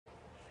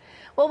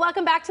Well,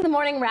 welcome back to the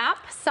morning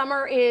wrap.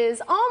 Summer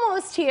is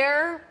almost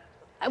here,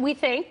 we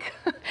think.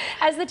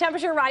 As the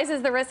temperature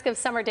rises, the risk of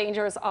summer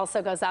dangers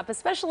also goes up,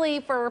 especially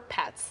for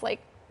pets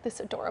like this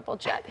adorable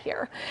Jet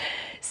here.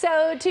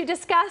 So to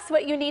discuss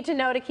what you need to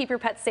know to keep your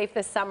pets safe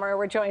this summer,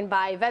 we're joined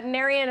by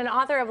veterinarian and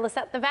author of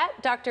Lisette the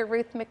Vet, Dr.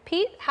 Ruth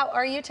MacPete. How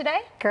are you today?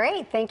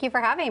 Great, thank you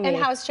for having me. And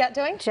how's Jet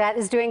doing? Jet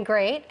is doing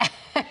great.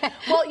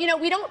 Well, you know,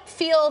 we don't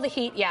feel the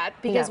heat yet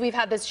because we've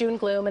had this June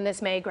gloom and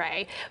this May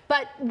gray,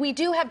 but we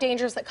do have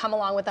dangers that come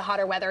along with the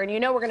hotter weather, and you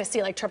know we're going to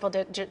see like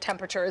triple-digit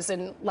temperatures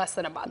in less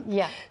than a month.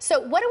 Yeah. So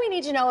what do we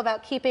need to know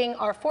about keeping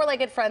our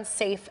four-legged friends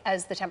safe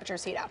as the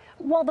temperatures heat up?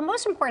 Well, the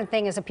most important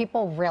thing is that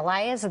people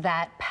realize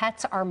that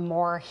pets are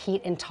more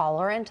heat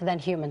intolerant than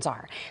humans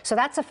are. So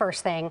that's the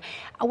first thing.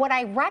 What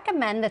I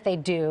recommend that they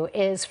do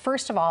is,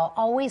 first of all,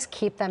 always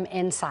keep them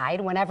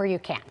inside whenever you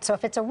can. So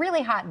if it's a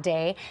really hot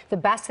day, the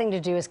best thing to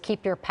do is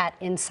keep your pet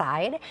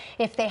inside.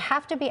 If they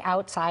have to be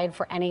outside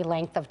for any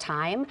length of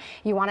time,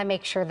 you want to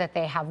make sure that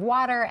they have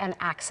water and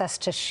access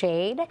to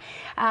shade.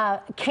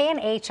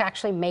 K&H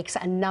actually makes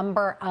a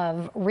number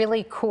of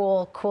really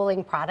cool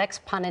cooling products,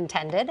 pun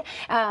intended.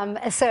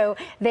 So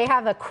they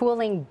have a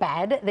cooling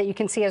bed that you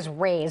can see is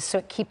raised, so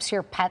it keeps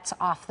your pets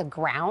off the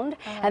ground,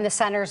 and the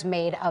center's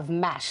made of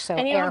mesh, so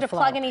and you don't have to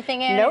plug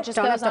anything in? Nope, it just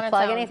don't goes have to on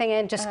plug its own. anything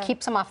in, just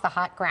keeps them off the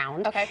hot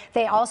ground. Okay.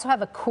 They also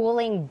have a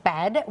cooling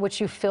bed,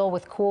 which you fill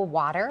with cool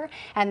water,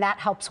 and that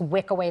helps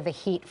wick away the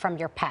heat from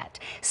your pet.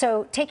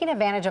 So taking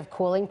advantage of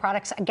cooling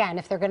products, again,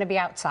 if they're going to be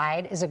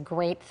outside, is a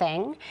great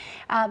thing.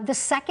 The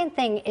second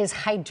thing is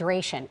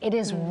hydration. It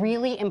is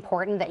really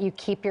important that you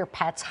keep your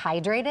pets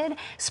hydrated,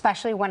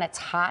 especially when it's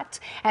hot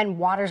and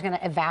water's going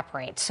to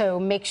evaporate.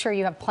 So make sure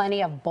you have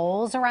plenty of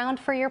bowls around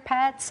for your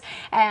pets.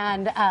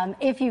 And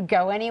if you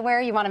go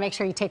anywhere, you want to make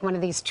sure you take one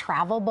of these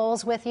travel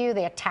bowls with you.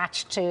 They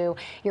attach to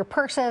your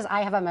purses.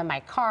 I have them in my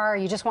car.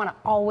 You just want to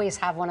always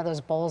have one of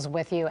those bowls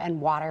with you and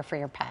water for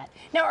your pet.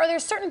 Now, are there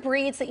certain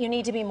breeds that you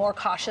need to be more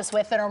cautious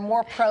with that are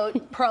more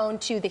prone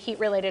to the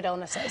heat-related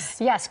illnesses?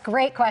 Yes,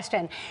 great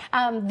question.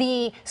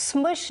 The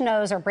smush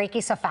nose or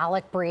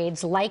brachycephalic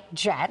breeds like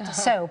Jet,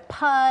 so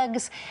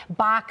pugs,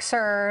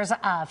 boxers,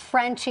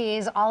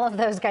 Frenchies, all of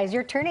those guys.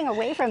 You're turning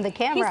away from the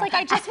camera. He's like,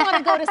 I just want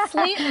to go to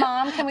sleep,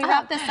 Mom. Can we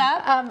wrap this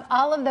up?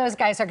 All of those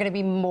guys are going to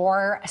be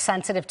more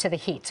sensitive to the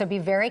heat, so be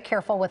very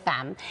careful with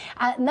them.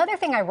 Another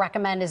thing I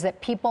recommend is that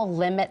people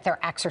limit their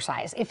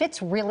exercise. If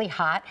it's really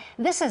hot,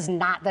 this is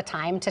not the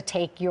time to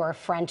take your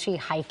Frenchie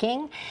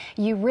hiking.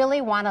 You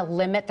really want to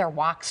limit their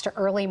walks to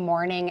early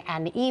morning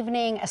and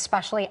evening,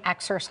 especially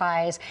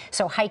exercise.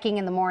 So hiking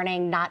in the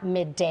morning, not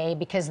midday,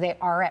 because they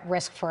are at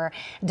risk for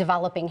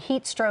developing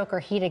heat stroke or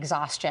heat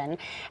exhaustion.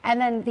 And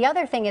then the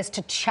other thing is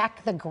to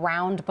check the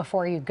ground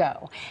before you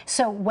go.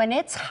 So when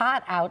it's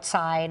hot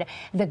outside,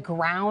 the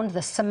ground,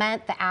 the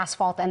cement, the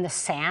asphalt, and the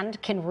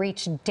sand can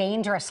reach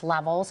dangerous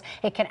levels.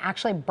 It can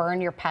actually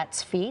burn your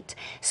pet's feet.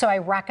 So I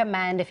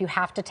recommend, if you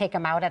have to take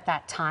them out at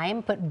that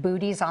time, put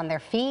booties on their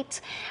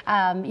feet.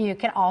 You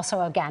can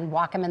also, again,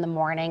 walk them in the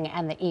morning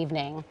and the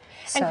evening.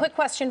 And quick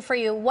question for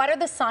you. What are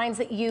the signs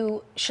that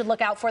you should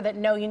look out for that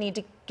know you need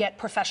to get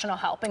professional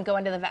help and go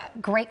into the vet?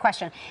 Great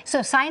question.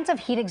 So signs of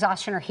heat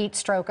exhaustion or heat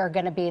stroke are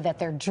going to be that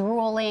they're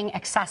drooling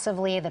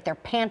excessively, that they're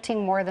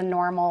panting more than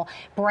normal,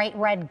 bright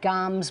red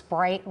gums,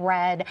 bright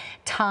red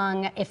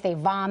tongue, if they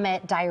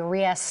vomit,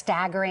 diarrhea,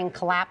 staggering,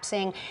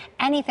 collapsing,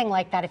 anything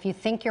like that. If you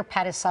think your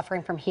pet is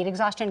suffering from heat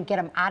exhaustion, get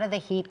them out of the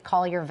heat,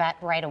 call your vet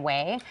right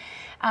away.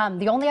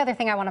 The only other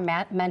thing I want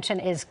to mention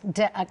is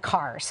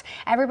cars.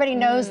 Everybody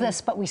knows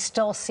this, but we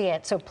still see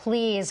it. So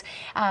please,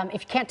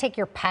 if you can't take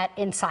your pet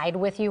inside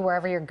with you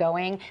wherever you're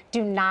going,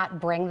 do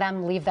not bring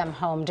them, leave them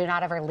home. Do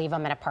not ever leave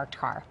them in a parked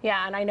car.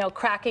 Yeah, and I know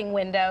cracking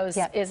windows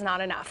is not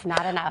enough.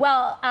 Not enough.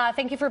 Well,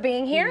 thank you for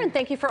being here, and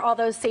thank you for all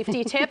those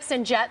safety tips.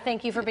 And Jet,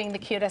 thank you for being the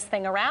cutest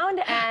thing around.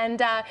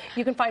 And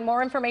you can find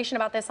more information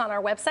about this on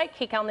our website,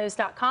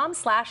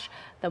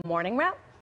 kcalnews.com/themorningwrap.